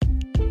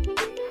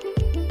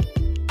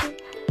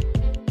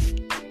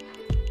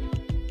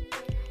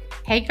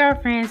Hey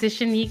girlfriends, it's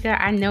Shanika.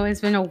 I know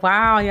it's been a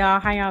while, y'all.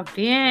 How y'all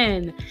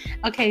been?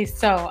 Okay,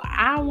 so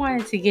I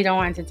wanted to get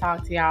on to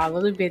talk to y'all a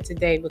little bit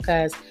today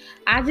because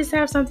I just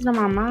have something on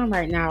my mind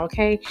right now,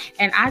 okay?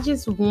 And I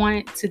just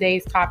want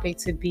today's topic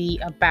to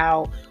be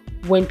about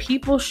when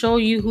people show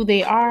you who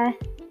they are,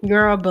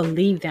 girl,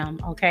 believe them,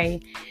 okay?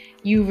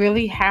 You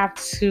really have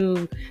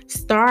to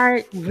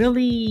start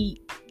really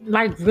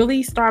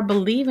start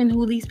believing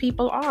who these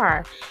people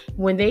are.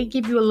 When they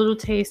give you a little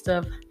taste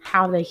of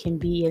how they can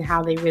be and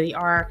how they really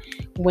are,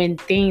 when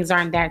things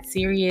aren't that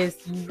serious,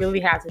 you really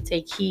have to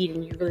take heed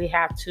and you really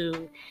have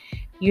to,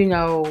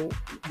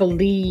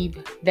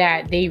 believe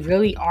that they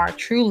really are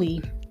truly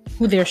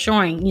who they're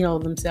showing,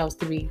 themselves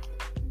to be.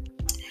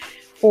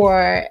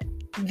 For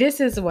this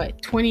is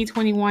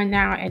 2021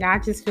 now, and I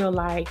just feel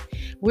like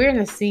we're in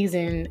a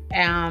season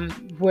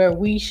where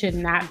we should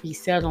not be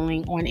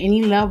settling on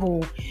any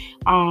level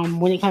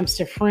when it comes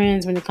to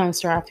friends, when it comes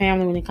to our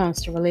family, when it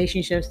comes to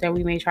relationships that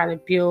we may try to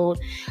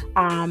build.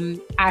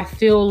 I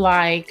feel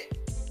like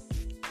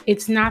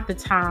it's not the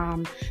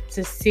time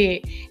to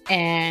sit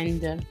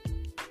and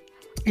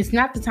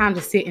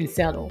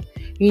settle.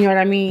 You know what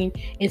I mean?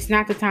 It's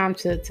not the time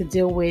to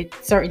deal with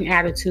certain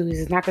attitudes.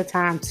 It's not the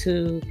time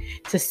to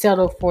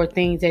settle for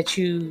things that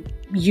you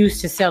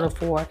used to settle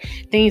for,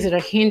 things that are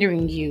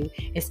hindering you.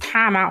 It's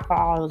time out for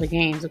all of the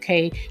games,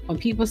 okay? When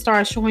people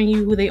start showing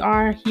you who they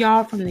are,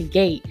 y'all, from the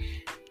gate,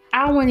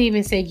 I wouldn't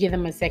even say give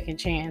them a second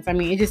chance. I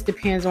mean, it just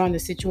depends on the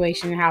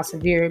situation and how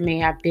severe it may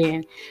have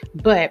been.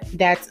 But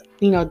that's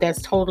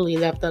totally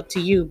left up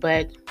to you.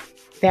 But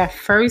that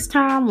first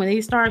time when they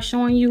start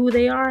showing you who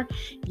they are,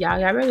 y'all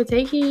better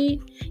take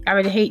heed.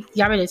 Y'all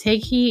better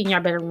take heed and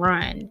y'all better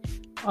run,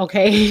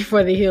 okay,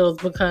 for the hills,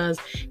 because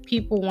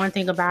people, one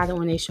thing about it,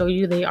 when they show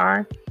you who they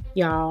are,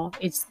 y'all,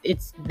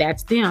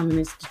 that's them and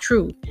it's the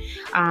truth.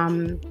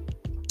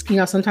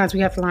 Sometimes we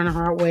have to learn the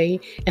hard way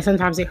and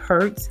sometimes it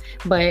hurts,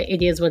 but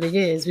it is what it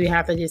is. We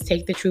have to just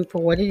take the truth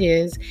for what it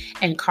is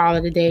and call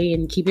it a day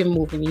and keep it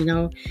moving,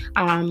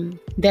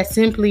 That's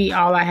simply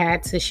all I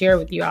had to share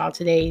with you all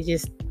today.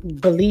 Just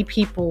believe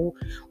people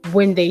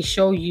when they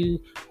show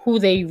you who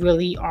they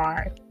really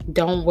are.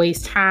 Don't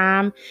waste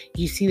time.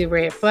 You see the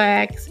red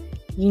flags,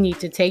 you need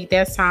to take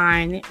that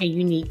sign and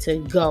you need to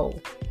go.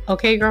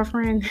 Okay,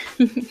 girlfriend?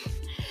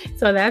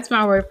 So that's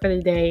my word for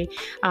the day.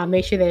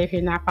 Make sure that if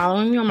you're not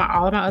following me on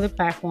all of my other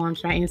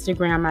platforms, my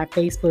Instagram, my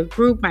Facebook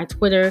group, my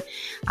Twitter,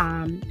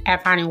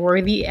 at Finding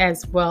Worthy,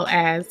 as well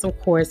as, of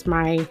course,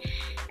 my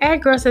At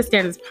Girl Set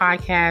Standards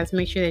podcast.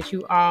 Make sure that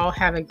you all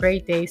have a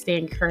great day. Stay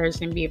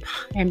encouraged and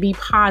be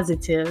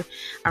positive.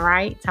 All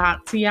right.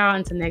 Talk to y'all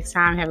until next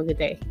time. Have a good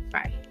day.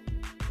 Bye.